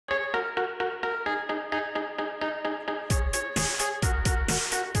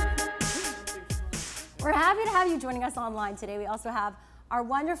have you joining us online today. We also have our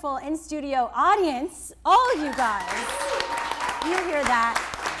wonderful in-studio audience, all of you guys. You hear that?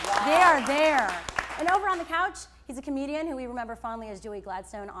 Wow. They are there. And over on the couch, he's a comedian who we remember fondly as Joey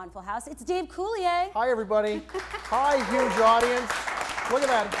Gladstone on Full House. It's Dave Coulier. Hi, everybody. Hi, huge audience. Look at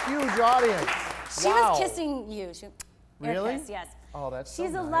that huge audience. She was kissing you. Really? Kiss, yes. Oh, that's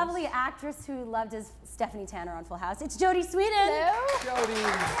She's so a nice. lovely actress who loved as Stephanie Tanner on Full House. It's Jodie Sweetin. Hello. Jodie.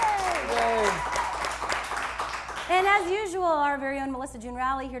 Yay. And as usual, our very own Melissa June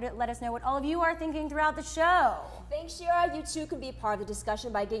Rowley here to let us know what all of you are thinking throughout the show. Thanks, Shira. You too can be part of the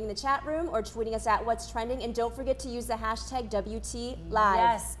discussion by getting in the chat room or tweeting us at What's Trending. And don't forget to use the hashtag WTLive.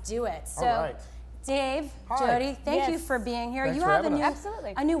 Yes, do it. So, all right. Dave, Hi. Jodie, thank you for being here. Thanks you for have having us.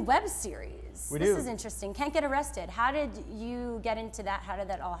 a new web series. We This do. is interesting. Can't Get Arrested. How did you get into that? How did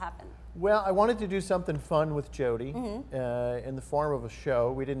that all happen? Well, I wanted to do something fun with Jodie in the form of a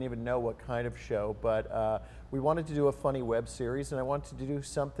show. We didn't even know what kind of show, but we wanted to do a funny web series, and I wanted to do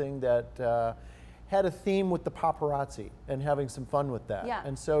something that had a theme with the paparazzi and having some fun with that. Yeah.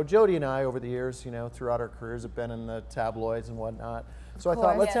 And so Jodie and I, over the years, you know, throughout our careers, have been in the tabloids and whatnot. So I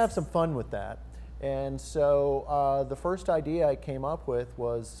thought, let's have some fun with that. And so the first idea I came up with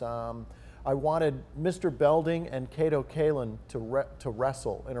was I wanted Mr. Belding and Kato Kalin to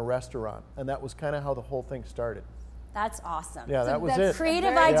wrestle in a restaurant, and that was kind of how the whole thing started. That's awesome. Yeah, that was it.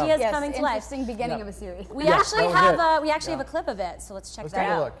 Creative ideas coming to life. Interesting beginning of a series. We actually have a clip of it, so let's check Let's that take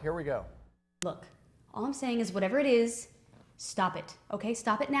out. a look. Here we go. Look, all I'm saying is whatever it is, stop it, okay?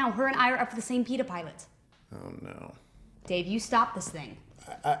 Stop it now. Her and I are up for the same PETA pilot. Oh, no. Dave, you stop this thing.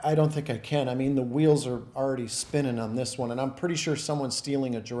 I don't think I can. I mean, the wheels are already spinning on this one, and I'm pretty sure someone's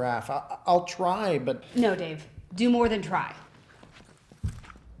stealing a giraffe. I'll try, but... No, Dave. Do more than try.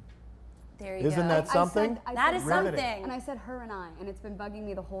 There you Isn't go. that something? That is Riveting. something. And I said her and I, and it's been bugging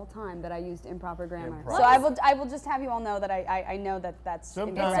me the whole time that I used improper grammar. Improper. So I will just have you all know that I know that that's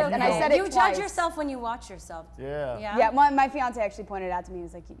Sometimes incorrect. you And I don't. said it You twice. judge yourself when you watch yourself. Yeah. Yeah, my fiance actually pointed it out to me. He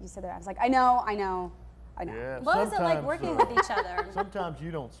was like, you said that. I was like, I know. Yeah, What was it like sometimes, working with each other? Sometimes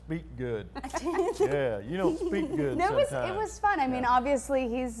you don't speak good. Yeah, you don't speak good No, it sometimes. was fun. I mean, obviously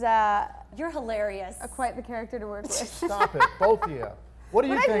he's You're hilarious. quite the character to work with. Stop it, both of you. What do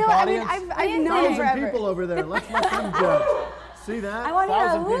you But think, I audience? mean, I've known him 1,000 forever. people over there. Let's let them judge. See that? I want to hear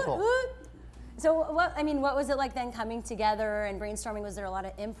a 1,000 woot, people. woot. So what was it like then coming together and brainstorming? Was there a lot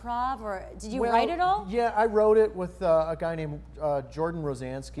of improv, or did you write it all? Yeah, I wrote it with a guy named Jordan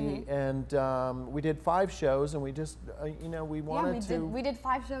Rosansky, and we did 5 shows, and we just, we wanted We did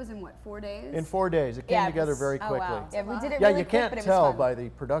 5 shows in what, 4 days? in 4 days. It came together very quickly. wow. Yeah, we did it Yeah, really you quick, can't but it was tell fun. by the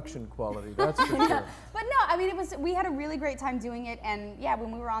production quality, that's for sure. But no, I mean, we had a really great time doing it, and yeah,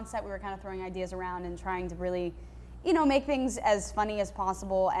 when we were on set, we were kind of throwing ideas around and trying to really, make things as funny as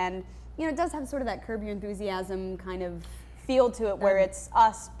possible, and it does have sort of that Curb Your Enthusiasm kind of feel to it, where it's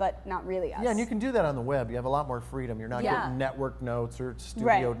us, but not really us. Yeah, and you can do that on the web. You have a lot more freedom. You're not getting network notes or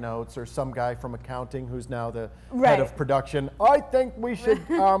studio notes or some guy from accounting who's now the head of production. I think we should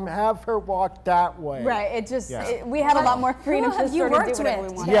have her walk that way. Right, we had a lot more freedom to sort of do whatever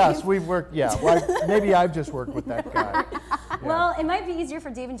we wanted. Yes, we've worked, maybe I've just worked with that guy. Well, it might be easier for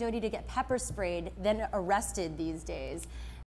Dave and Jodie to get pepper sprayed than arrested these days.